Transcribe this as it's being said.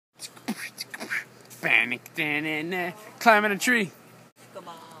Climbing a tree. Come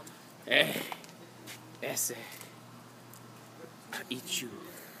on. Ese. I'll eat you.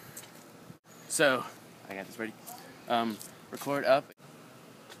 So, I got this ready. Record up.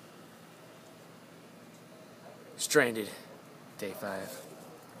 Stranded. Day 5.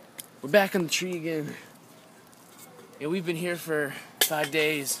 We're back on the tree again. Yeah, we've been here for 5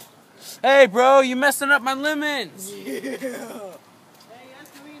 days. Hey, bro, you messing up my lemons. Yeah. Hey, you guys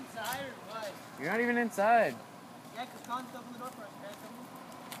can be inside or what? You're not even inside. Yeah, because Colin's open the door for us, man.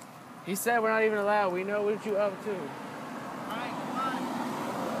 He said we're not even allowed. We know what you up to. Alright, come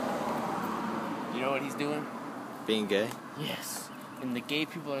on. You know what he's doing? Being gay? Yes. And the gay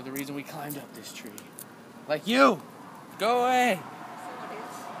people are the reason we climbed up this tree. Like you! Go away!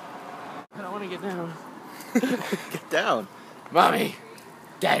 I don't want to get down. Get down. Mommy!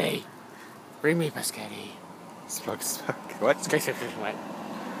 Daddy! Bring me biscotti. Smoke. What? What?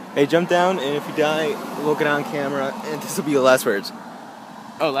 Hey, jump down, and if you die, we'll get on camera, and this will be your last words.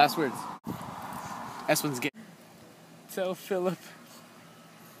 Oh, last words. This one's gay. Tell Philip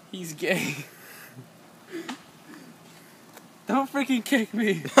he's gay. Don't freaking kick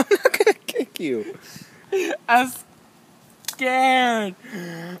me. I'm not gonna kick you. I'm scared.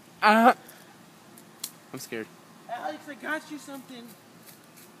 I'm scared. Alex, I got you something.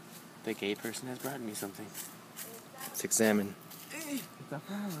 The gay person has brought me something. Let's examine. It's a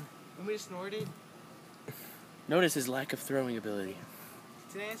flower. Want me to snort it? Notice his lack of throwing ability.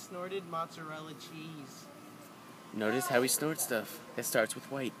 Today I snorted mozzarella cheese. Notice how he snorts stuff. It starts with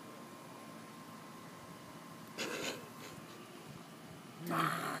white.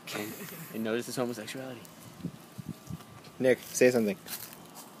 And notice his homosexuality. Nick, say something.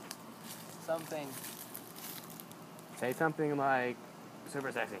 Something. Say something like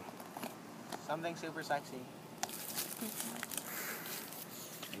super sexy. Something super sexy.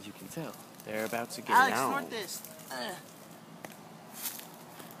 As you can tell, they're about to get Alex, down. snort this.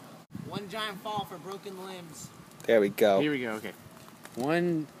 One giant fall for broken limbs. There we go. Here we go. Okay,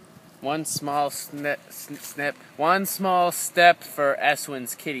 one small one small step for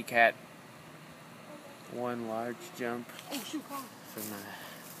Eswin's kitty cat. One large jump Oh, shoot, Colin. for my.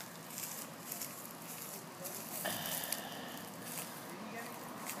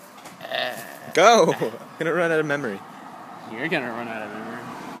 Go! I'm gonna run out of memory. You're gonna run out of memory.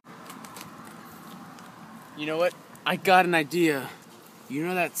 You know what? I got an idea. You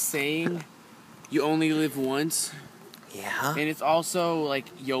know that saying, you only live once? Yeah? And it's also like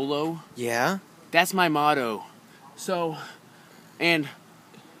YOLO. Yeah? That's my motto. So, and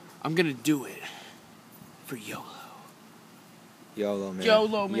I'm gonna do it for YOLO. YOLO, man.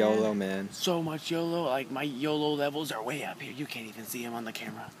 YOLO, man. YOLO, man. So much YOLO, like my YOLO levels are way up here. You can't even see them on the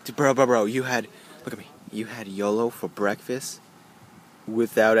camera. Dude, bro, you had, look at me. You had YOLO for breakfast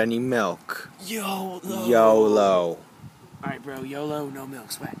without any milk. YOLO. YOLO. Alright, bro, YOLO, no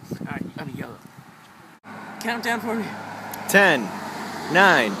milk, sweat. Alright, I'm a YOLO. Count down for me. 10,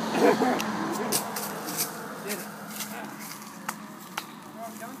 9.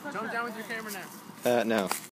 Jump down with your camera now. No.